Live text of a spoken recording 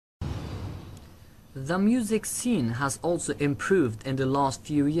The music scene has also improved in the last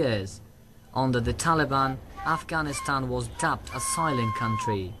few years. Under the Taliban, Afghanistan was dubbed a silent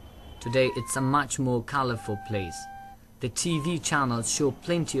country. Today it's a much more colorful place. The TV channels show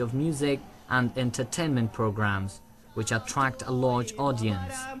plenty of music and entertainment programs, which attract a large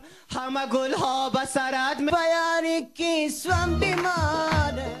audience.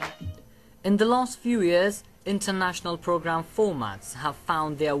 In the last few years, international program formats have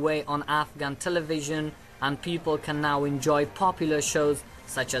found their way on Afghan television, and people can now enjoy popular shows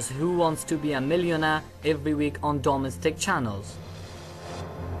such as Who Wants to Be a Millionaire every week on domestic channels.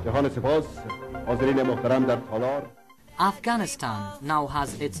 Afghanistan now has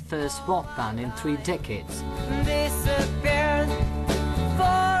its first rock band in 3 decades.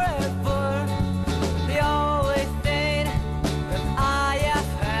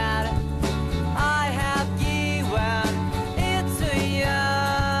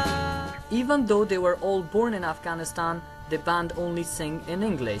 Even though they were all born in Afghanistan, the band only sing in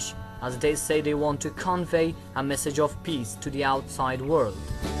English, as they say they want to convey a message of peace to the outside world.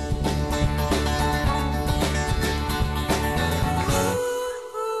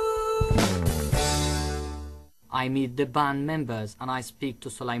 I meet the band members and I speak to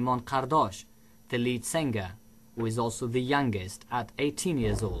Sulaiman Qardosh, the lead singer, who is also the youngest at 18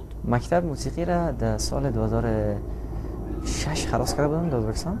 years old. مکتب موسیقی را در سال 2006 خلاص کرده بودم در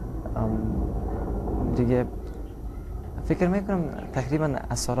ازبکستان. دیگه فکر میکنم تقریبا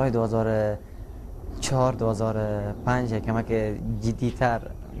از سالهای 2004 2005 کمک جدی‌تر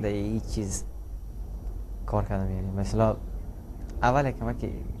در این چیز کار کردم. یعنی مثلا اول کمک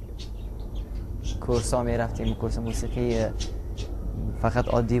کورس ها میرفتیم، کورس موسیقی فقط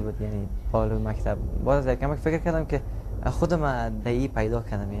عادی بود، یعنی بالو مکتب. باز از کمک فکر کردم که خودم در این پیدا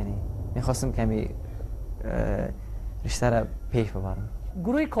کردم، یعنی میخواستم کمی رشته را پیش ببرم.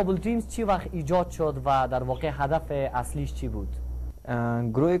 گروه کابل دریمز چی وقت ایجاد شد و در واقع هدف اصلیش چی بود؟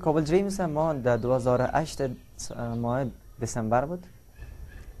 گروه کابل دریمز ما در 2008 ماه دسامبر بود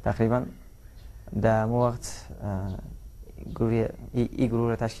تقریبا. در مو وقت این گروه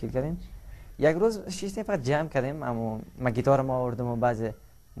را تشکیل کردیم. یک روز شیشتیم فقط جمع کردیم، اما من گیتار ما آوردم و بعضی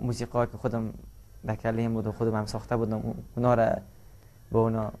موسیقی که خودم در کله‌ام بود و خودم هم ساخته بودم اونا را با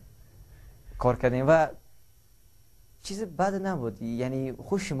اونا کار کردیم و چیز بد نبود، یعنی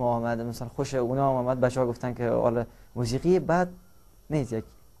خوش ما آمد، مثلا خوش اونا آمد. بچه‌ها گفتن که حالا موسیقی بد نیست،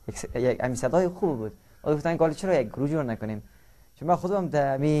 یک صدای خوب بود. گفتن که حالا چرا یک گروه جور نکنیم، چون من خودم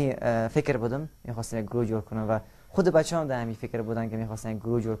در می فکر بودم می‌خواستم یک گروه جور کنم و خود بچه‌ها هم در می فکر بودن که می‌خواستن یک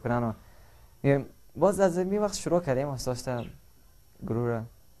گروه جور کنن و باز از می وقت شروع کردیم اساسا گروه را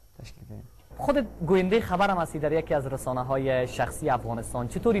تشکیل کردیم. خود گوینده خبرم هستی در یکی از رسانه‌های شخصی افغانستان،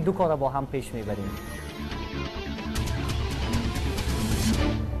 چطوری دو کار را با هم پیش می‌بریم؟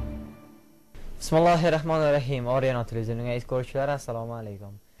 بسم الله الرحمن الرحیم. آریانا تلویزیون ایسکورچلر، السلام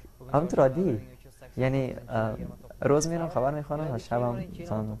علیکم. همونطور عادی، یعنی روز میرم خبر میخوانم و شبم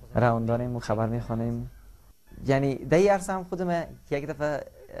مثلا راوند داریم و خبر میخوانیم. یعنی در این عرصه هم خودم یک دفعه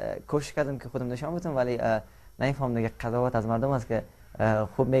کوشش کردم که خودم نشان بدم، ولی نمیفهمم دیگه قضاوت از مردم است که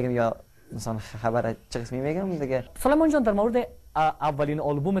خوب میگم یا مثلا خبر چه قسمی میگم دیگه. سلیمان جان، در مورد اولین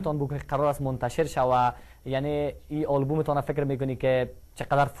آلبومتان بود که قرار است منتشر شود، یعنی این آلبومتان فکر میکنی که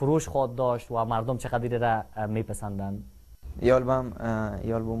چقدر فروش خواهد داشت و مردم چقدر را میپسندند؟ این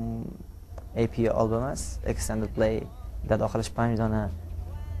آلبوم AP آلبوم است، extended play. در داخلش 5 دانه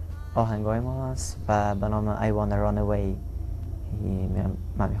آهنگای ما است و به نام I Wanna Run Away.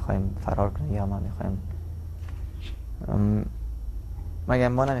 ما میخوایم فرار کنیم یا ما میخوایم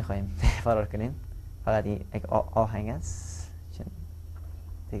ما نمیخوایم فرار کنیم، فقط این یک آهنگ است، چون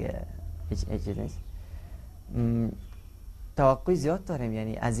دیگه هیچ چیز نیست. توقع زیاد داریم،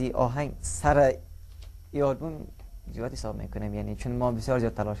 یعنی از این آهنگ سر این آلبوم زیاد حساب میکنیم، یعنی چون ما بسیار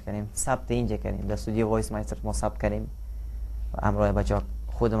زیاد تلاش کردیم، ثبت اینجا کردیم در استودیو وایس مایستر ما ثبت کردیم و همراه بچه‌ها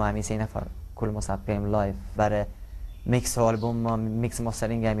خودم همین 3 نفر کل ما ثبت کردیم لایو. برای میکس آلبوم ما، میکس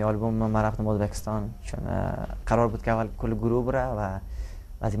ماسترینگ همین آلبوم ما رفتم ازبکستان، چون قرار بود که اول کل گروه بره و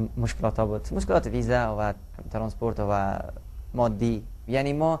از مشکلات ها بود، مشکلات ویزا و ترانسپورت و مادی.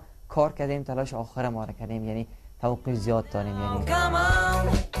 یعنی ما کار کردیم، تلاش آخر ما را کردیم، یعنی توقع زیاد داریم. یعنی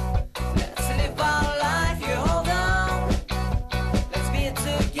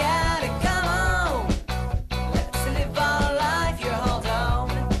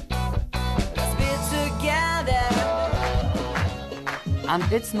And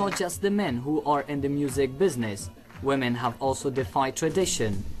it's not just the men who are in the music business. Women have also defied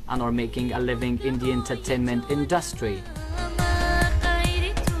tradition and are making a living in the entertainment industry.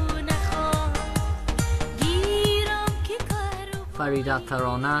 Farida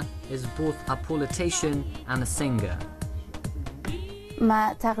Tarana is both a politician and a singer.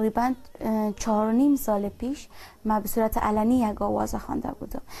 ما تقریبا 4.5 سال پیش ما به صورت علنی یک آواز خوانده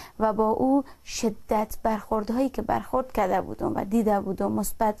بودم و با او شدت برخوردهایی که برخورد کرده بودم و دیده بودم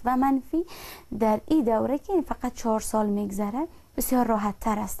مثبت و منفی در این دوره که فقط 4 سال میگذره بسیار راحت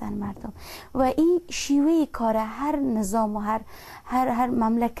تر هستند مردم و این شیوه کار هر نظام و هر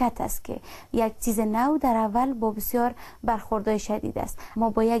مملکت است که یک چیز نو در اول با بسیار برخوردهای شدید است. ما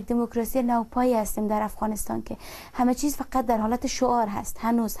با یک دموکراسی نوپایی هستیم در افغانستان که همه چیز فقط در حالت شعار هست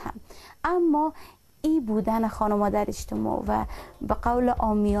هنوز هم، اما ای بودن خانم‌ها در اجتماع و به قول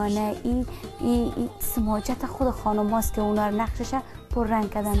عامیانه ای سماجت خود خانم هاست که اونا رو نقشش پر رنگ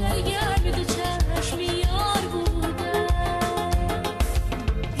کردن.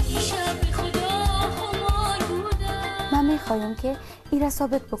 من میخوایم که این را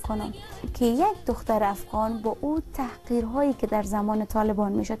ثابت بکنم که یک دختر افغان با او تحقیرهایی که در زمان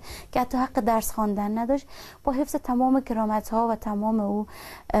طالبان میشد که حتی حق درس خواندن نداشت، با حفظ تمام کرامتها و تمام او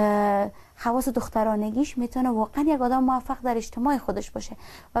خواص دخترانگیش میتونه واقعا یک آدم موفق در اجتماع خودش باشه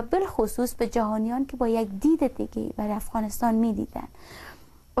و بالخصوص به جهانیان که با یک دید دیگه برای افغانستان میدیدن.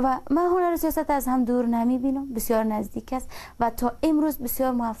 و من هنر سیاست از هم دور نمیبینم، بسیار نزدیک است و تا امروز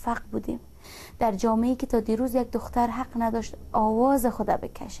بسیار موفق بودیم در جامعه‌ای که تا دیروز یک دختر حق نداشت آواز خود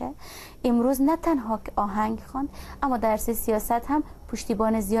بکشه. امروز نه تنها که آهنگ خواند اما در سیاست هم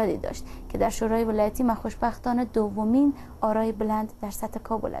پشتیبان زیادی داشت که در شورای ولایتی ما خوشبختانه دومین آرای بلند در سطح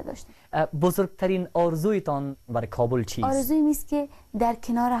کابل داشت. بزرگترین آرزویتان برای کابل چیست؟ آرزویم است که در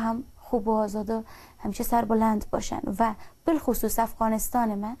کنار هم خوب و آزاد و همیشه سربلند باشن و بالخصوص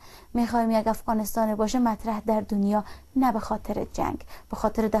افغانستان من میخوایم یک افغانستان باشه مطرح در دنیا، نه به خاطر جنگ، به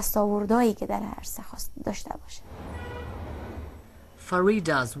خاطر دستاوردهایی که در عرصه داشته باشه.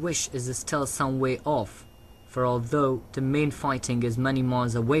 Farida's wish is still some way off, for although the main fighting is many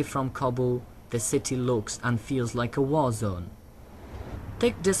miles away from Kabul, the city looks and feels like a war zone.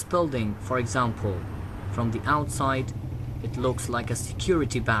 Take this building, for example. From the outside, it looks like a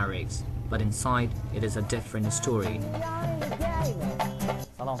security barracks, but inside it is a different story.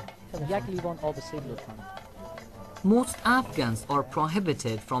 Most Afghans are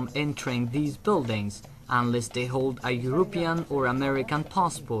prohibited from entering these buildings unless they hold a European or American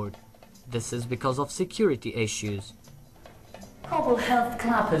passport. This is because of security issues. Kabul Health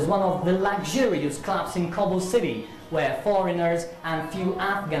Club is one of the luxurious clubs in Kabul city where foreigners and few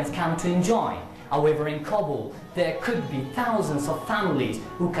Afghans come to enjoy. However, in Kabul, there could be thousands of families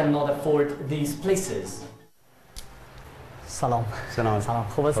who cannot afford these places. سلام.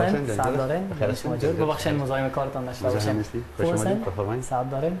 خوب هستین؟ سلام دارین؟ ببخشید مزاحم کارتان نشده باشم. خوب هستین؟ سلام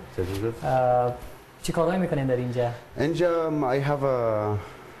دارین؟ چی کارهایی میکنین در اینجا؟ اینجا I have a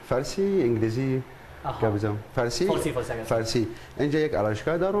فارسی، انگلیزی، فارسی. اینجا یک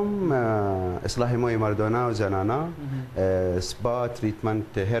آرایشگاه دارم، اصلاح موی مردانه و زنانه، سپا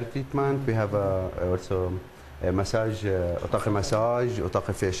تریتمنت، هیر تریتمنت. We have also مساج، اتاق مساج،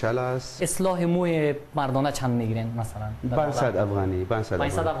 اتاق فیشل است. اصلاح موی مردانه چند میگیرین مثلا؟ 500 افغانی.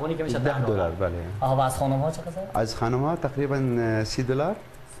 500 افغانی که میشه $10. بله. و از خانم ها چقدر؟ از خانم ها تقریبا $30.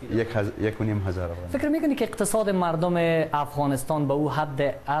 1,500 افغانی. فکر میکنی که اقتصاد مردم افغانستان به او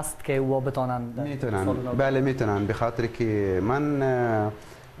حد است که او بتونن؟ بله میتونن، به خاطر که من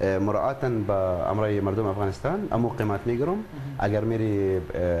مراعاتا به امرای مردم افغانستان امو قیمت میگیرم. اگر میری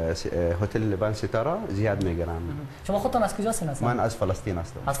هتل 5 ستاره زیاد میگیرم. شما خودتان از کجا هستین؟ من از فلسطین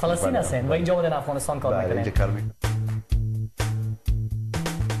هستم. از فلسطین هستین و اینجا بودن افغانستان کار میکنین؟ اینجا کار میکنم.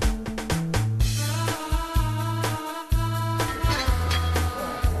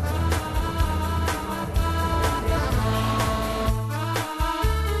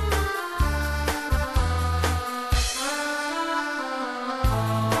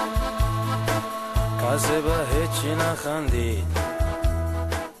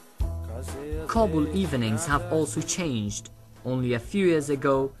 Kabul evenings have also changed. Only a few years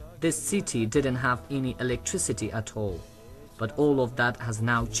ago, this city didn't have any electricity at all. But all of that has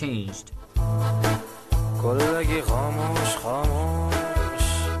now changed.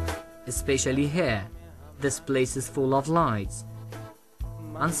 Especially here, this place is full of lights.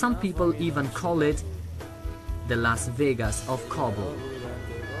 And some people even call it the Las Vegas of Kabul.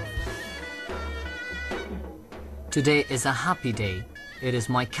 Today is a happy day. It is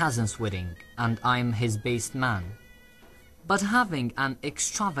my cousin's wedding, and I'm his best man. But having an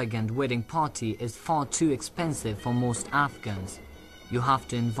extravagant wedding party is far too expensive for most Afghans. You have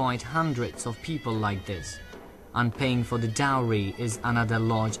to invite hundreds of people like this, and paying for the dowry is another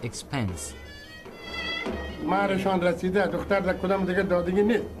large expense. مهرشان رسیده، دختر در کدام دیگه دادگی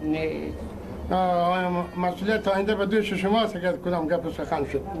نیست. مسئولیت آینده به دوش شماست اگر کدام گپ و سخن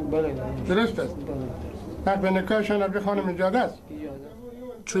شد. درست است. حق به نکاحشان از خانم اجازه است.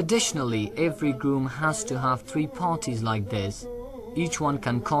 Traditionally, every groom has to have 3 parties like this. Each one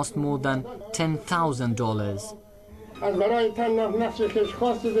can cost more than $10,000. از برای تن نفس خیش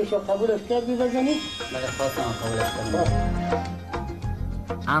خواستیدش و قبولش کردی بزنید؟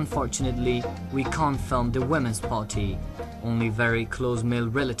 Unfortunately, we can't film the women's party. Only very close male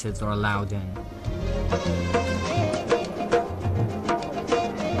relatives are allowed in.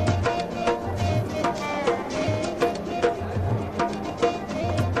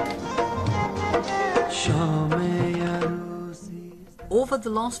 Over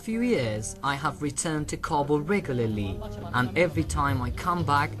the last few years, I have returned to Kabul regularly, and every time I come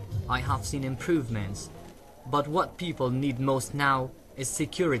back, I have seen improvements. But what people need most now is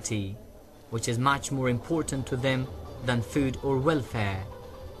security, which is much more important to them than food or welfare.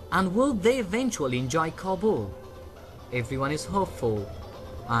 And will they eventually enjoy Kabul? Everyone is hopeful,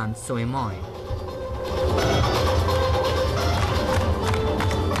 and so am I.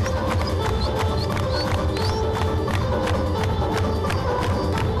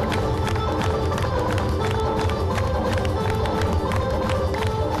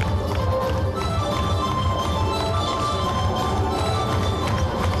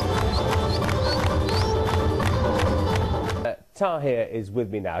 Tahir is with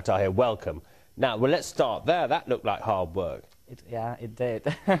me now. Tahir, welcome. Now, well, let's start there. That looked like hard work. Yeah, it did.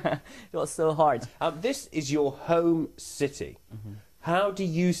 It was so hard. This is your home city. How do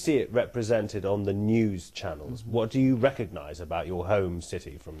you see it represented on the news channels? What do you recognise about your home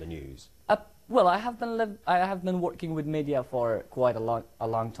city from the news? Well, I have been working with media for quite a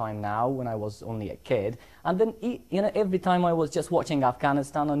long time now. When I was only a kid, and then every time I was just watching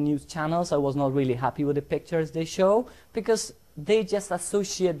Afghanistan on news channels, I was not really happy with the pictures they show, because they just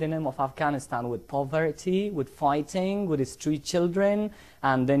associate the name of Afghanistan with poverty, with fighting, with the street children,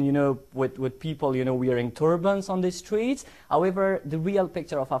 and then, with people, wearing turbans on the streets. However, the real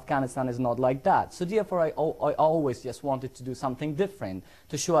picture of Afghanistan is not like that. So therefore, I always just wanted to do something different,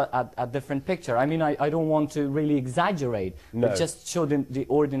 to show a different picture. I mean, I don't want to really exaggerate, but just show the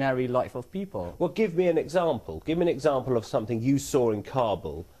ordinary life of people. Well, give me an example. Give me an example of something you saw in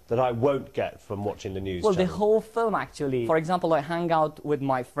Kabul that I won't get from watching the news channel. the whole film, actually. For example, I hang out with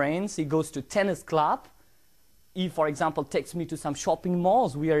my friends. He goes to tennis club. He, for example, takes me to some shopping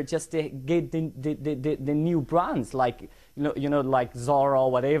malls. We are just get the new brands, like like Zara or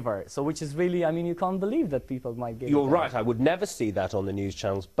whatever. So, which is really, I mean, you can't believe that people might get. You're right. I would never see that on the news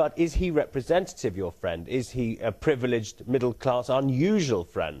channels. But is he representative, your friend? Is he a privileged, middle-class, unusual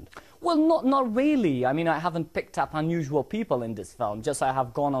friend? Well, not really. I mean, I haven't picked up unusual people in this film. Just I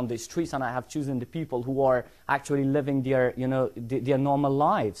have gone on the streets and I have chosen the people who are actually living their, their normal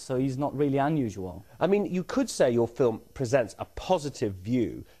lives. So he's not really unusual. I mean, you could say your film presents a positive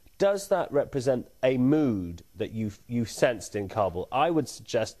view. Does that represent a mood that you sensed in Kabul? I would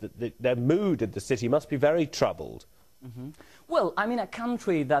suggest that the mood of the city must be very troubled. Well, I mean, a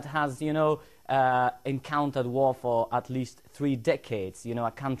country that has, encountered war for at least 3 decades,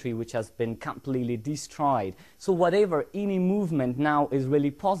 a country which has been completely destroyed. So whatever, any movement now is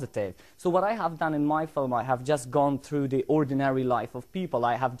really positive. So what I have done in my film, I have just gone through the ordinary life of people.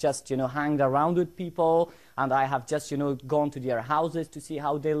 I have just, hanged around with people, and I have just, gone to their houses to see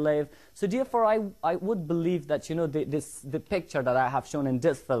how they live. So therefore, I would believe that, the picture that I have shown in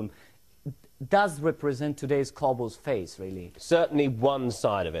this film does represent today's Kabul's face, really. Certainly one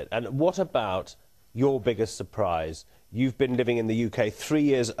side of it. And what about your biggest surprise? You've been living in the UK 3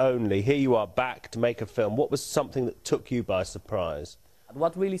 years only. Here you are back to make a film. What was something that took you by surprise?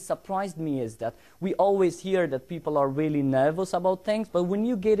 What really surprised me is that we always hear that people are really nervous about things, but when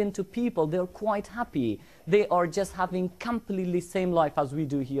you get into people, they're quite happy. They are just having completely same life as we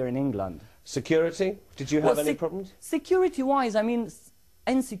do here in England. Security? Did you have any problems? Security-wise, I mean,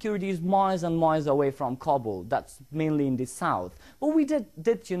 insecurity is miles and miles away from Kabul. That's mainly in the south. But we did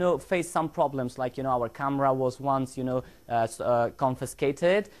face some problems, like, our camera was once,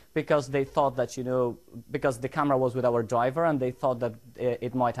 confiscated because they thought that, because the camera was with our driver and they thought that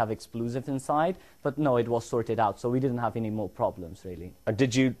it might have explosives inside. But no, it was sorted out, so we didn't have any more problems, really. And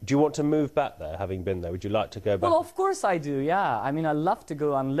do you want to move back there, having been there? Would you like to go back? Well, of course I do, yeah. I mean, I love to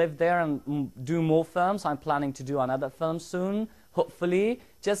go and live there and do more films. I'm planning to do another film soon. Hopefully,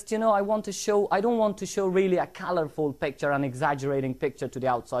 just, I want to show, I don't want to show really a colorful picture, an exaggerating picture to the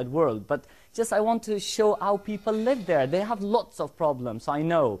outside world, but just I want to show how people live there. They have lots of problems, I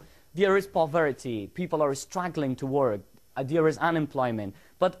know. There is poverty, people are struggling to work, there is unemployment,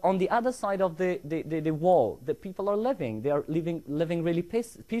 but on the other side of the wall, the people are living, they are living really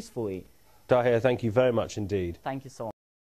peacefully. Tahir, thank you very much indeed. Thank you so much.